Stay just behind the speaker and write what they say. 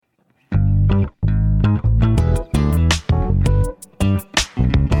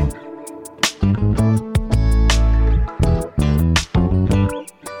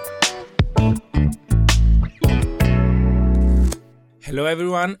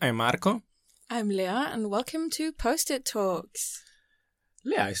everyone, I'm Marco. I'm Leah, and welcome to Post-it Talks.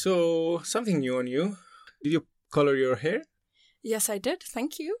 Leah, I saw something new on you. Did you color your hair? Yes, I did.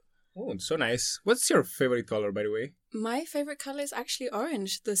 Thank you. Oh, so nice. What's your favorite color, by the way? My favorite color is actually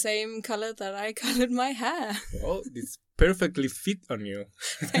orange, the same color that I colored my hair. Oh, it's perfectly fit on you.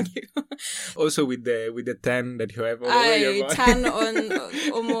 Thank you. Also with the tan that you have all over your body. Tan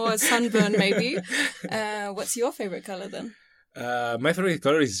or more sunburn, maybe. What's your favorite color then? My favorite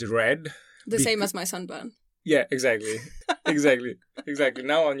color is red. The same as my sunburn. Yeah, exactly. Exactly.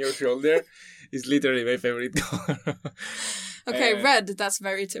 Now on your shoulder is literally my favorite color. Okay, red, that's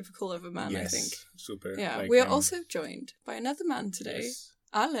very typical of a man, yes, I think. Super. Yeah, like, we are also joined by another man today. Yes.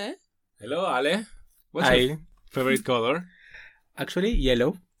 Ale. Hello, Ale. What's your favorite color? Actually,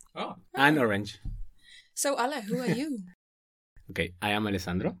 yellow and orange. So, Ale, who are you? Okay, I am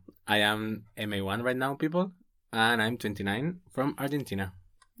Alessandro. I am MA1 right now, people. And I'm 29 from Argentina.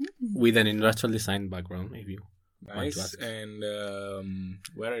 With an industrial design background, if you want to Nice. ask. And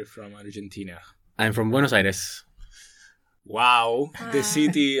where are you from, Argentina? I'm from Buenos Aires. Wow, the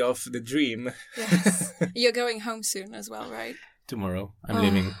city of the dream. Yes. You're going home soon as well, right? Tomorrow, I'm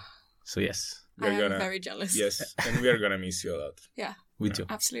leaving. So yes, I am very jealous. Yes, and we are gonna miss you a lot. Yeah. we do.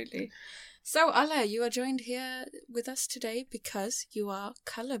 Absolutely. So, Ale, you are joined here with us today because you are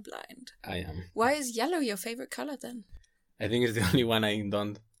colorblind. I am. Why is yellow your favorite color then? I think it's the only one I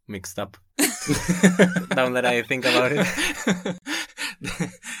don't mixed up. Now that I think about it.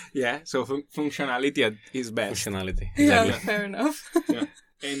 Yeah, so functionality is best. Functionality. Yeah, Exactly. fair enough. Yeah.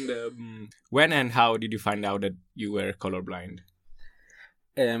 And when and how did you find out that you were colorblind?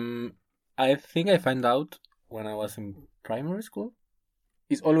 I think I found out when I was in primary school.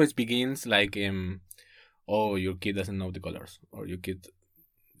 It always begins like, oh, your kid doesn't know the colors, or your kid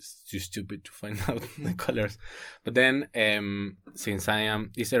is too stupid to find out the colors. But then, since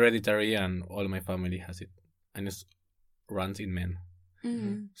it's hereditary and all my family has it, and it runs in men.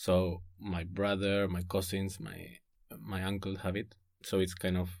 Mm. So my brother, my cousins, my uncle have it. So it's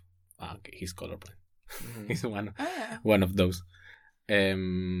kind of, okay, he's colorblind. He's one of those.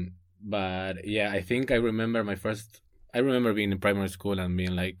 But yeah, I think I remember being in primary school and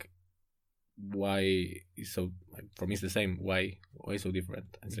being like, why is so, like, for me it's the same. Why so different?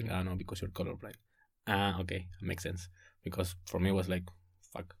 And it's like, no, because you're colorblind. Okay, makes sense. Because for me it was like,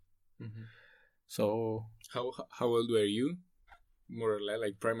 fuck. Mm-hmm. So How old were you? More or less,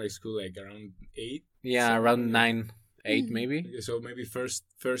 like primary school, like around 8? yeah, around 9, 8 maybe. So maybe first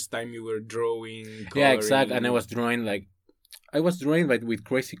time you were drawing, coloring. Yeah, exactly. And I was drawing like with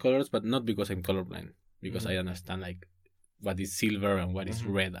crazy colors, but not because I'm colorblind. Because I understand like what is silver and what is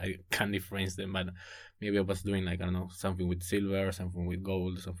red. I can't differentiate them, but maybe I was doing like, I don't know, something with silver, something with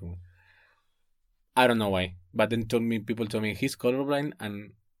gold, something with... I don't know why. But then people told me he's colorblind,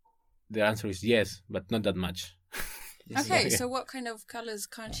 and the answer is yes, but not that much. Okay, so what kind of colors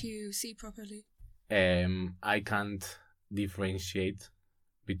can't you see properly? I can't differentiate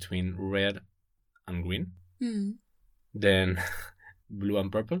between red and green. Then blue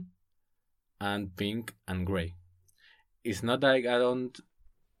and purple, and pink and gray. It's not like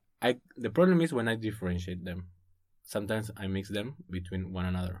the problem is when I differentiate them. Sometimes I mix them between one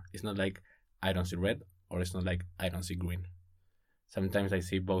another. It's not like I don't see red, or it's not like I don't see green. Sometimes I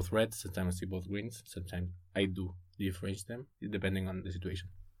see both reds, sometimes I see both greens, sometimes I do differentiate them, depending on the situation.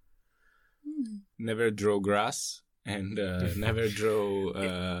 Never draw grass, and never draw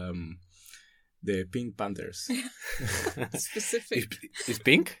the Pink Panthers. Specific. Is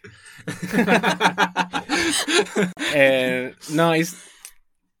pink? No, it's...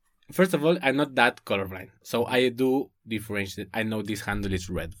 First of all, I'm not that colorblind. So I do differentiate. I know this handle is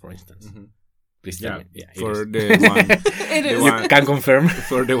red, for instance. Please tell me. Yeah, for the one... It is. You can confirm.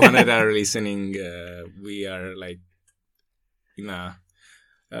 For the one that are listening, we are like in a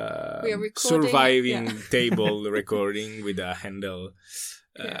we are recording, surviving table recording with a handle,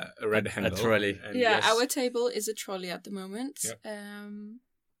 a red handle. A trolley. And Yeah, our table is a trolley at the moment. Yeah.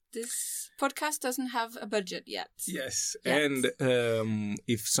 This podcast doesn't have a budget yet. Yes, Yet. and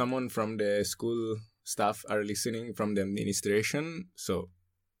if someone from the school staff are listening, from the administration, so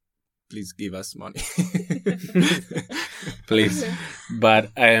please give us money. Please.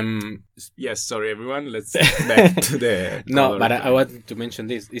 But yes, sorry everyone, let's get back to the no, but I want to mention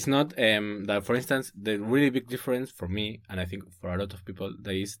this. It's not that, for instance, the really big difference for me, and I think for a lot of people,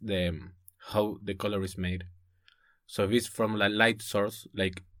 there is the how the color is made. So if it's from a light source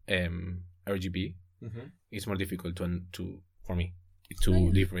like RGB, it's more difficult for me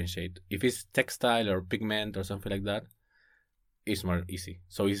to differentiate. If it's textile or pigment or something like that, it's more easy.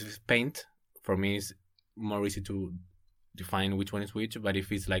 So if it's paint, for me, it's more easy to define which one is which. But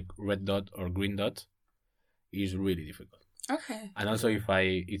if it's like red dot or green dot, it's really difficult. Okay. And also if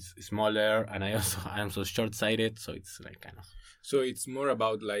it's smaller, and I'm so short-sighted, so it's like kind of. So it's more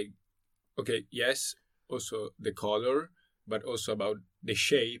about like, okay, yes, also the color, but also about the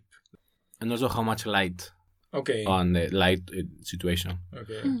shape. And also how much light. Okay. On the light situation.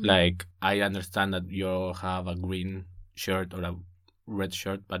 Okay. Like, I understand that you have a green shirt or a red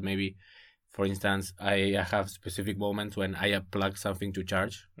shirt, but maybe, for instance, I have specific moments when I plug something to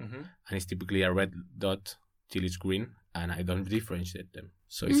charge, and it's typically a red dot till it's green, and I don't differentiate them.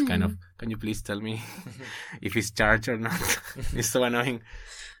 So it's kind of, can you please tell me if it's charged or not? It's so annoying.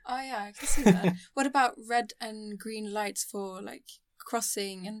 Oh yeah, I can see that. What about red and green lights for like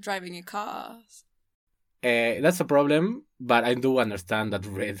crossing and driving a car? That's a problem, but I do understand that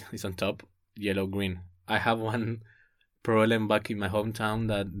red is on top, yellow, green. I have one problem back in my hometown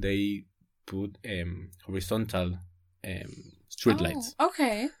that they put horizontal street lights.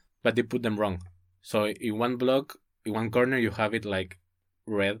 Okay. But they put them wrong. So in one block, in one corner, you have it like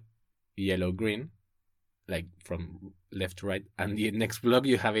red, yellow, green, like from left to right. And the next block,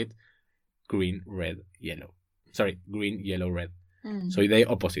 you have it green, red, yellow. Sorry, green, yellow, red. So they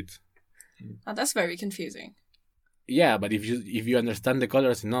opposite. Oh, that's very confusing. Yeah, but if you understand the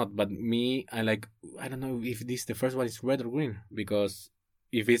colors, not. But me, I don't know if the first one is red or green, because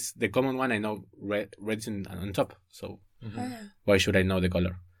if it's the common one, I know red is on top. So why should I know the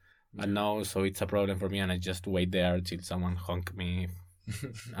color? And now, so it's a problem for me, and I just wait there till someone honk me,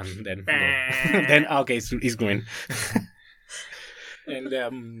 and then then okay, it's green.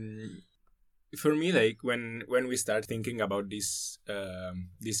 And for me, like when we start thinking about this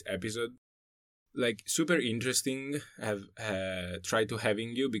episode, like super interesting have try to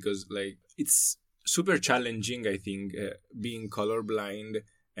having you, because like it's super challenging, I think, being colorblind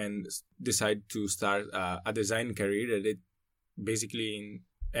and decide to start a design career that it basically in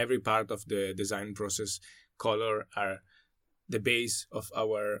every part of the design process, color are the base of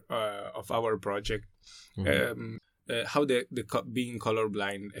our project. How being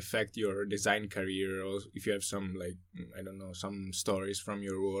colorblind affect your design career, or if you have some, like, I don't know, some stories from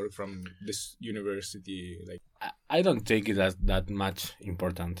your work from this university. Like, I don't take it as that much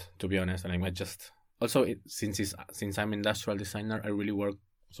important, to be honest. And I might just also since I'm industrial designer, I really work.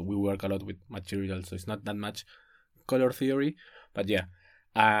 So we work a lot with materials, so it's not that much color theory. But yeah,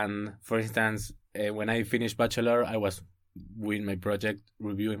 and for instance, when I finished bachelor, I was reviewing my project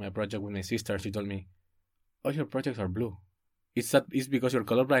with my sister. She told me, all your projects are blue. It's because you're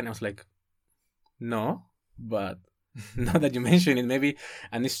colorblind. I was like, no, but now that you mention it, maybe,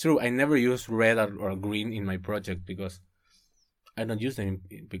 and it's true. I never use red or green in my project because I don't use them,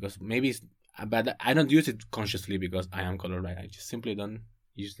 because maybe but I don't use it consciously because I am colorblind. I just simply don't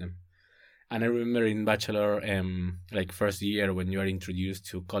use them. And I remember in bachelor, like first year, when you are introduced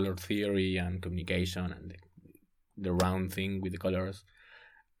to color theory and communication and the round thing with the colors,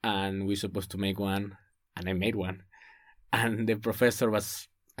 and we're supposed to make one. And I made one. And the professor was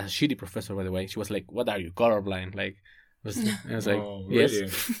a shitty professor, by the way. She was like, what are you, colorblind? Like, I was like, oh, yes.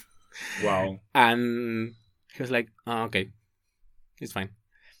 Really? Wow. And he was like, oh, okay, it's fine.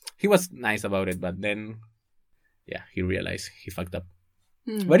 He was nice about it, but then, yeah, he realized he fucked up.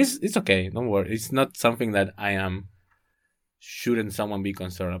 But it's okay, don't worry. It's not something that shouldn't someone be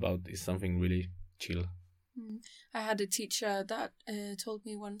concerned about. It's something really chill. I had a teacher that told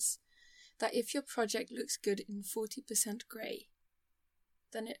me once that if your project looks good in 40% grey,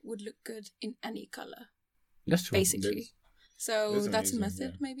 then it would look good in any colour. That's true. Basically. That's a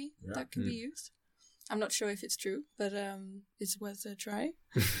method, yeah. that can be used. I'm not sure if it's true, but it's worth a try.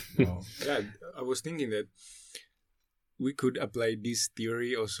 Oh. Yeah, I was thinking that we could apply this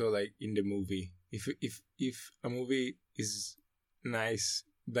theory also, like in the movie. If a movie is nice,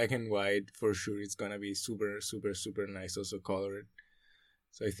 black and white, for sure it's gonna be super, super, super nice, also colored.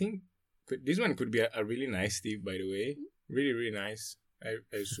 So I think this one could be a really nice tip, by the way. Really, really nice.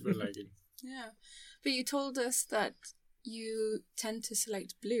 I super like it. Yeah. But you told us that you tend to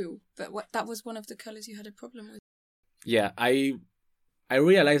select blue, but that was one of the colours you had a problem with. Yeah, I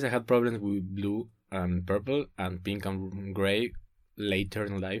realized I had problems with blue and purple and pink and grey later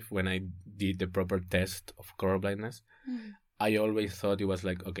in life when I did the proper test of colorblindness. I always thought it was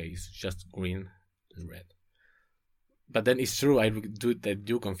like, okay, it's just green and red. But then it's true, I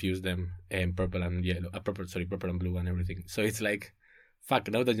do confuse them, purple and yellow, purple and blue and everything. So it's like, fuck,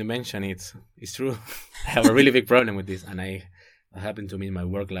 now that you mention it, it's true. I have a really big problem with this. And it happened to me in my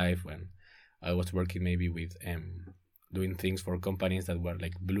work life when I was working maybe with doing things for companies that were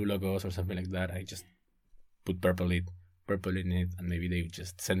like blue logos or something like that. I just put purple in it, and maybe they would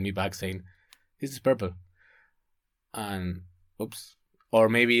just send me back saying, this is purple. and oops. Or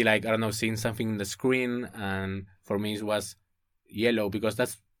maybe like, I don't know, seeing something in the screen, and for me it was yellow, because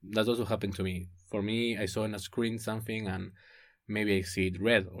that also happened to me. For me, I saw on a screen something, and maybe I see it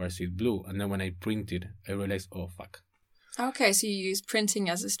red or I see it blue, and then when I printed, I realized, oh fuck. Okay, so you use printing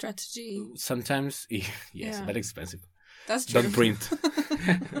as a strategy. Sometimes, yes, but expensive. That's true. Don't print.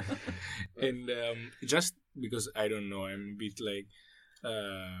 And just because I don't know, I'm a bit like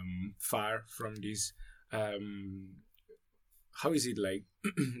far from this. How is it like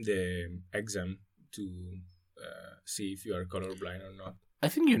the exam to see if you are colorblind or not? I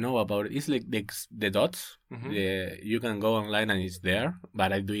think you know about it. It's like the dots. Mm-hmm. You can go online and it's there,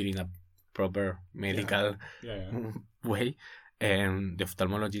 but I do it in a proper medical way. And the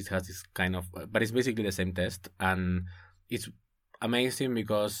ophthalmologist has this kind of, but it's basically the same test, and it's amazing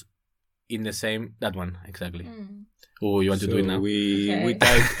because in the same, that one exactly. Oh, you want to do it now? We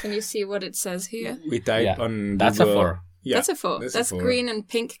type. Can you see what it says here? We type on. That's Google. a 4. Yeah, that's a 4. That's green and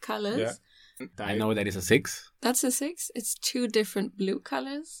pink colors. Yeah. I know that is a 6. That's a 6. It's 2 different blue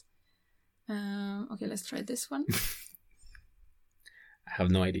colors. Okay, let's try this one. I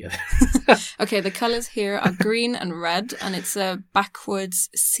have no idea. Okay, the colors here are green and red, and it's a backwards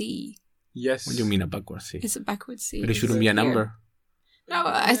C. Yes. What do you mean a backwards C? It's a backwards C. But it shouldn't be a number. No,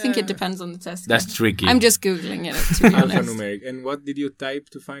 I think it depends on the test. That's tricky. I'm just Googling it, to be honest. Alphanumeric. And what did you type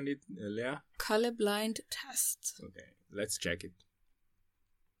to find it, Leah? Colorblind test. Okay, let's check it.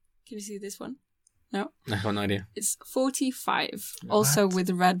 Can you see this one? No? I have no idea. It's 45, also with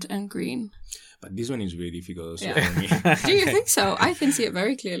red and green. But this one is really difficult also Yeah. for me. Do you think so? I can see it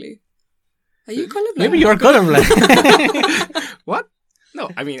very clearly. Are you colorblind? Maybe you're colorblind. What? No,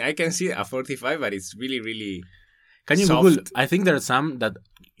 I mean, I can see a 45, but it's really, really Can you soft. Google? I think there are some that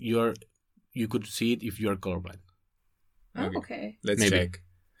you could see it if you're colorblind. Oh, okay. Let's Maybe. check.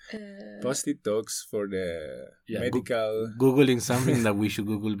 Post-it talks for the medical... Googling something that we should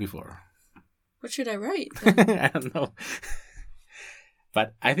Google before. What should I write? I don't know.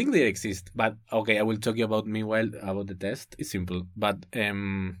 But I think they exist. But okay, I will talk you about meanwhile about the test. It's simple. But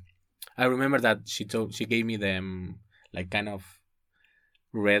I remember that she gave me the like kind of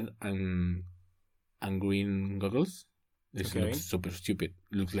red and green goggles. This Okay. looks super stupid.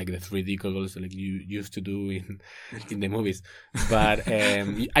 Looks like the 3D goggles like you used to do in the movies. But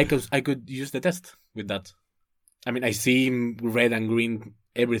I could use the test with that. I mean, I see red and green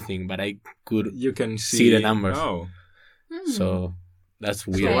everything, but I could You can see the numbers. Oh. So that's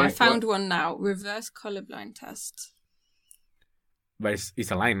weird. Okay, I found one now. Reverse colorblind test. But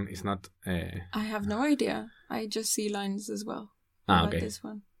it's a line. It's not. I have no idea. I just see lines as well. Ah, How about okay. this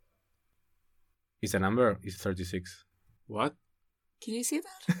one? It's a number. It's 36. What? Can you see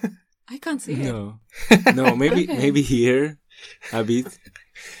that? I can't see it. No. No, maybe Okay. maybe here a bit.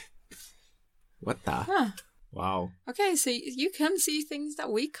 What the? Huh. Wow. Okay, so you can see things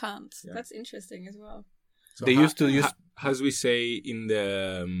that we can't. Yeah. That's interesting as well. So They used to use. as we say in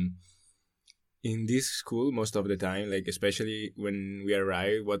the in this school most of the time, like especially when we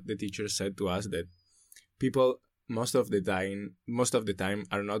arrive, what the teacher said to us that people most of the time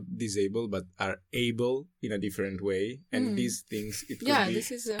are not disabled but are able in a different way, and these things it could be.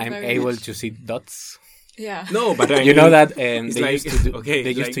 This is I'm able to see dots. Yeah. No, but I You know mean, that it's they like- used to okay, they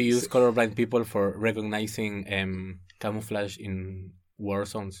it's used like- to use colorblind people for recognizing camouflage in war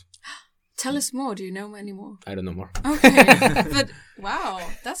zones. Tell us more. Do you know any more? I don't know more. Okay. But wow,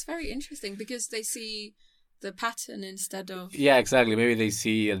 that's very interesting because they see the pattern instead of... Yeah, exactly. Maybe they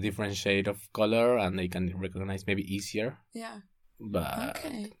see a different shade of color and they can recognize maybe easier. Yeah. But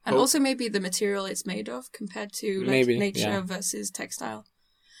Okay. And also maybe the material it's made of compared to like Maybe, nature yeah. versus textile.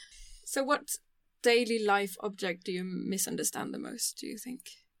 So what daily life object do you misunderstand the most, do you think?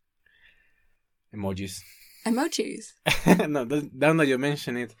 emojis. Emojis. No, now that you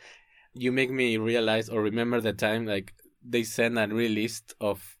mention it, you make me realize or remember the time like they sent a real list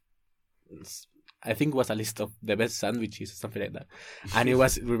of, I think it was a list of the best sandwiches or something like that, and it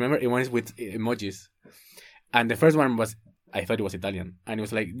was it was with emojis, and the first one was, I thought it was Italian, and it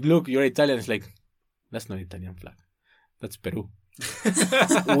was like, look, you're Italian. It's like, that's not Italian flag, that's Peru,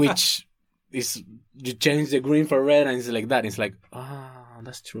 which is, you change the green for red and it's like that. It's like,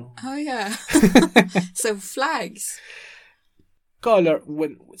 that's true. Oh yeah. So flags. Color,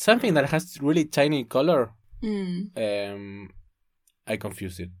 when something that has really tiny color, Mm. I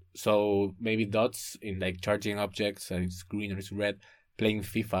confuse it. So maybe dots in like charging objects, and it's green or it's red. Playing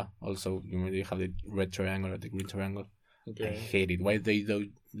FIFA also, you have the red triangle or the green triangle. Okay. I hate it. Why they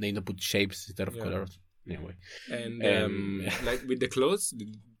don't put shapes instead of Yeah. colors? Anyway, And like with the clothes,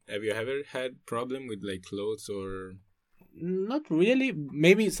 have you ever had problem with like clothes or Not really.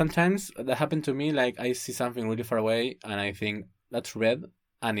 Maybe sometimes that happened to me. Like I see something really far away, and I think that's red.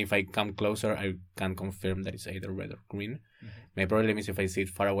 And if I come closer, I can confirm that it's either red or green. My problem is if I see it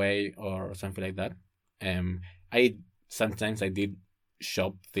far away or something like that. I sometimes I did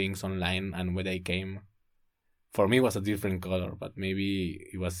shop things online, and when they came, for me it was a different color, but maybe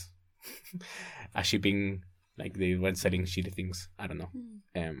it was a shipping, like they were selling shitty things. I don't know.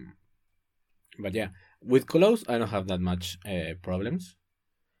 But yeah, with colors I don't have that much problems,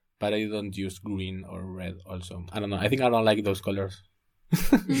 but I don't use green or red. Also, I don't know. I think I don't like those colors.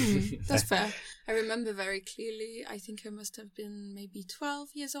 That's fair. I remember very clearly, I think I must have been maybe 12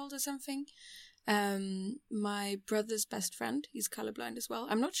 years old or something. My brother's best friend, he's colorblind as well.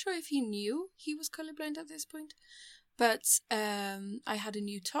 I'm not sure if he knew he was colorblind at this point, but I had a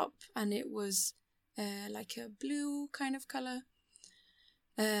new top, and it was like a blue kind of color,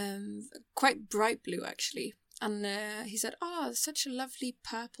 quite bright blue actually. And he said, "Oh, such a lovely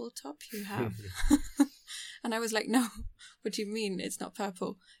purple top you have." And I was like, "No, what do you mean? It's not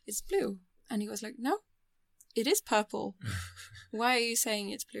purple. It's blue." And he was like, "No, it is purple. Why are you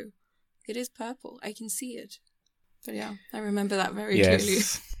saying it's blue? It is purple. I can see it." But yeah, I remember that very clearly.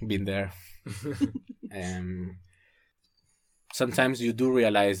 Yes, been there. Sometimes you do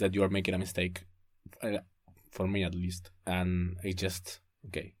realize that you are making a mistake, for me at least. And I just,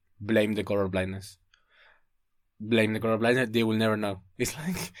 blame the colorblindness. Blame the colorblindness, they will never know. It's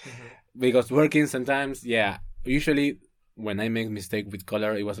like... Because working sometimes, usually when I make mistake with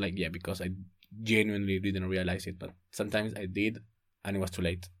color, it was like, because I genuinely didn't realize it. But sometimes I did, and it was too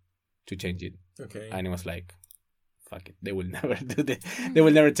late to change it. Okay. And it was like, fuck it. They will never do that. They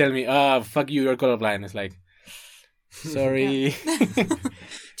will never tell me, fuck you, you're colorblind. It's like, sorry.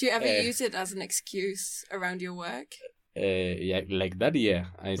 Do you ever use it as an excuse around your work? Like that, yeah.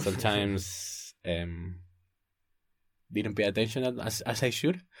 I sometimes didn't pay attention as I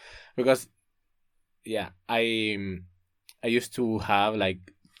should. Because, I used to have like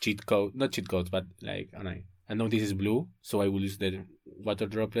not cheat codes, but like, I know this is blue, so I will use the water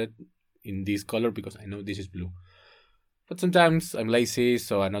droplet in this color because I know this is blue. But sometimes I'm lazy,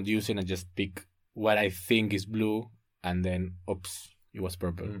 so I'm not using. I just pick what I think is blue, and then, oops, it was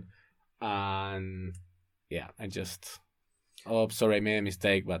purple. And I just, sorry, I made a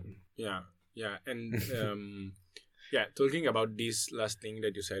mistake, but and talking about this last thing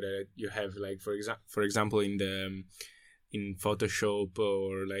that you said, that you have like for example in Photoshop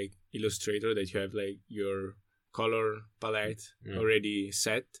or like Illustrator, that you have like your color palette already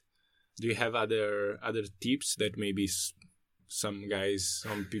set. Do you have other tips that maybe some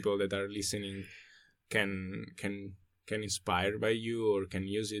people that are listening can inspire by you, or can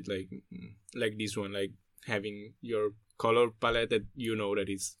use it like this one, like having your color palette that you know that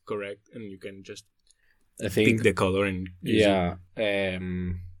is correct, and you can just pick the color and use it?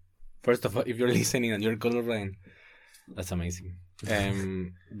 First of all, if you're listening and you're colorblind, that's amazing.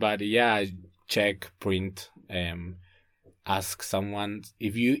 But check, print, ask someone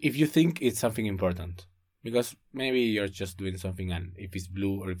if you think it's something important, because maybe you're just doing something, and if it's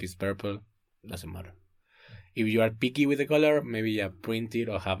blue or if it's purple, doesn't matter. If you are picky with the color, maybe print it,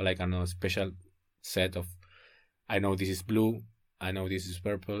 or have like a special set of, I know this is blue, I know this is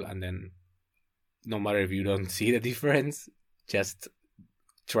purple, and then no matter if you don't see the difference, just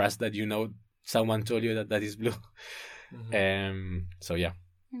trust that someone told you that is blue. Do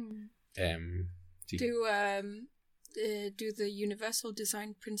the universal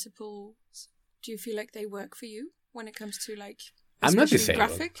design principles, do you feel like they work for you when it comes to like, I'm not disabled.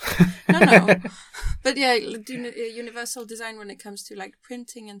 Graphic? No. But universal design when it comes to like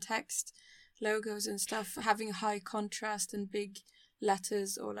printing and text, logos and stuff, having high contrast and big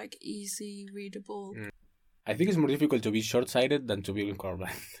letters, or like easy readable. I think it's more difficult to be short-sighted than to be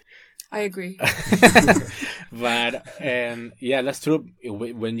colorblind. I agree. But that's true.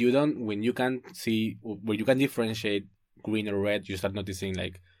 When you can see, when you can differentiate green or red, you start noticing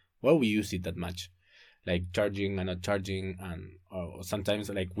like, well, we use it that much, like charging and not charging, and or sometimes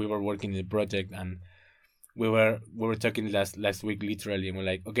like we were working in a project and we were talking last week literally, and we're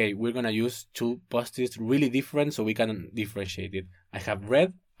like, okay, we're gonna use two post-its really different so we can differentiate it. I have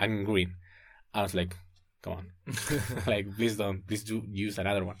red and green. I was like, come on, like please do use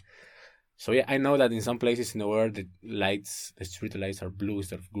another one. So I know that in some places in the world the street lights are blue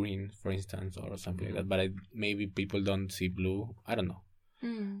instead of green, for instance, or something like that. But maybe people don't see blue. I don't know.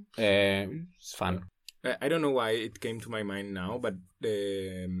 It's fun. I don't know why it came to my mind now, but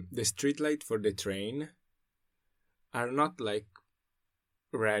the street light for the train are not like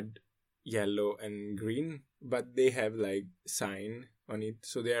red, yellow, and green, but they have like sign on it.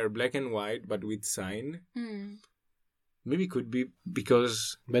 So they are black and white, but with sign. Maybe could be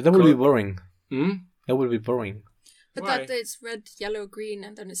because... But that will be boring. Hmm? That will be boring. But Why? that it's red, yellow, green,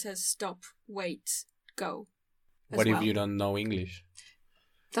 and then it says stop, wait, go. What if you don't know English?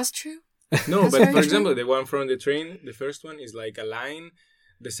 That's true. No, That's but very for true. example, the one from the train, the first one is like a line,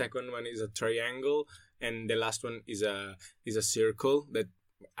 the second one is a triangle, and the last one is a circle that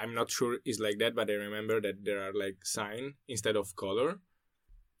I'm not sure is like that, but I remember that there are like sign instead of color.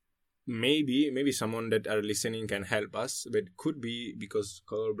 Maybe someone that are listening can help us, but could be because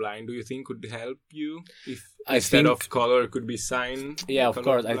colorblind. Do you think could help you if instead of color could be sign? Yeah, of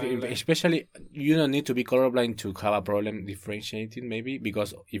course. I colorblind, think like- especially you don't need to be colorblind to have a problem differentiating maybe,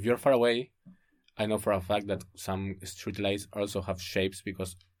 because if you're far away, I know for a fact that some street lights also have shapes,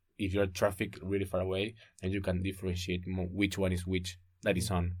 because if you're traffic really far away, then you can differentiate which one is which that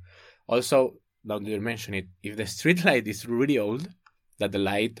is on. Also, now that you mention it, if the street light is really old, that the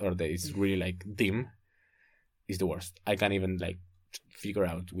light or is really like dim, is the worst. I can't even like figure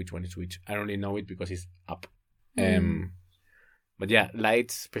out which one is which. I only know it because it's up. But yeah,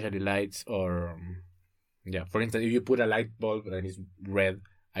 lights, especially lights, or yeah, for instance, if you put a light bulb and it's red,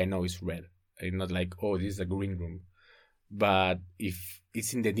 I know it's red. I'm not like, oh, this is a green room. But if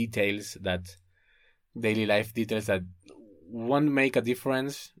it's in the details, that daily life details that won't make a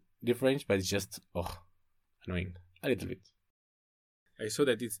difference, but it's just annoying a little bit. I saw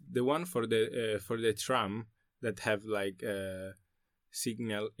that it's the one for the tram that have like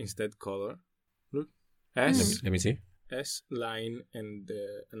signal instead color. Look, S Let me see. S line and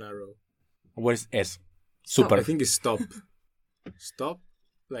an arrow. What is S? Super. I think it's stop. Stop,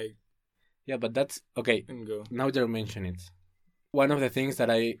 like Yeah, but that's okay. and go. Now that you mention it, one of the things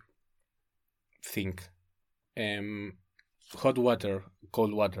that I think, hot water,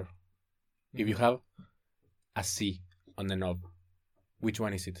 cold water. If you have a C on the knob, which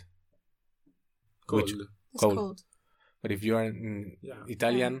one is it? Cold. Which? It's Cold. cold. But if you are in Yeah.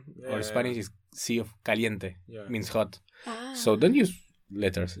 Italian Yeah. or Spanish, it's C of caliente, Yeah. means hot. Ah, So don't use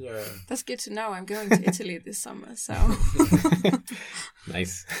letters. Yeah. that's good to know. I'm going to Italy this summer, so.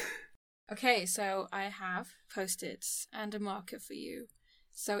 Nice. Okay, so I have Post-its and a marker for you.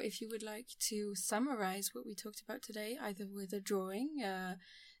 So if you would like to summarize what we talked about today, either with a drawing,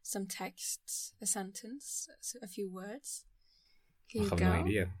 some texts, a sentence, a few words, here I you have go. no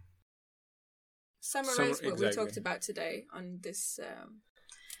idea. Summarize what we exactly. talked about today on this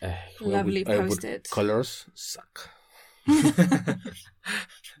Well, lovely I would Post-it. Colors suck.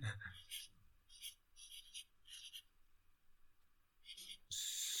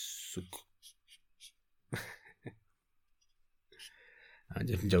 Suck. I'm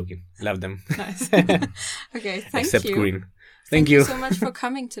just joking. Love them. Nice. Okay, thank Except you. green. Thank Thank you. so much for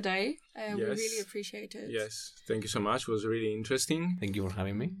coming today. We Yes. really appreciate it. Yes. Thank you so much. It was really interesting. Thank you for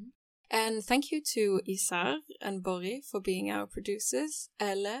having me. And thank you to Isar and Bori for being our producers,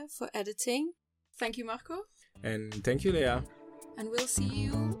 Elle for editing. Thank you, Marco. And thank you, Leah. And we'll see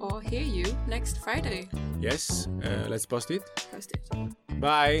you or hear you next Friday. Yes. Let's post it. Post it.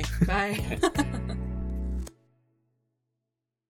 Bye. Bye.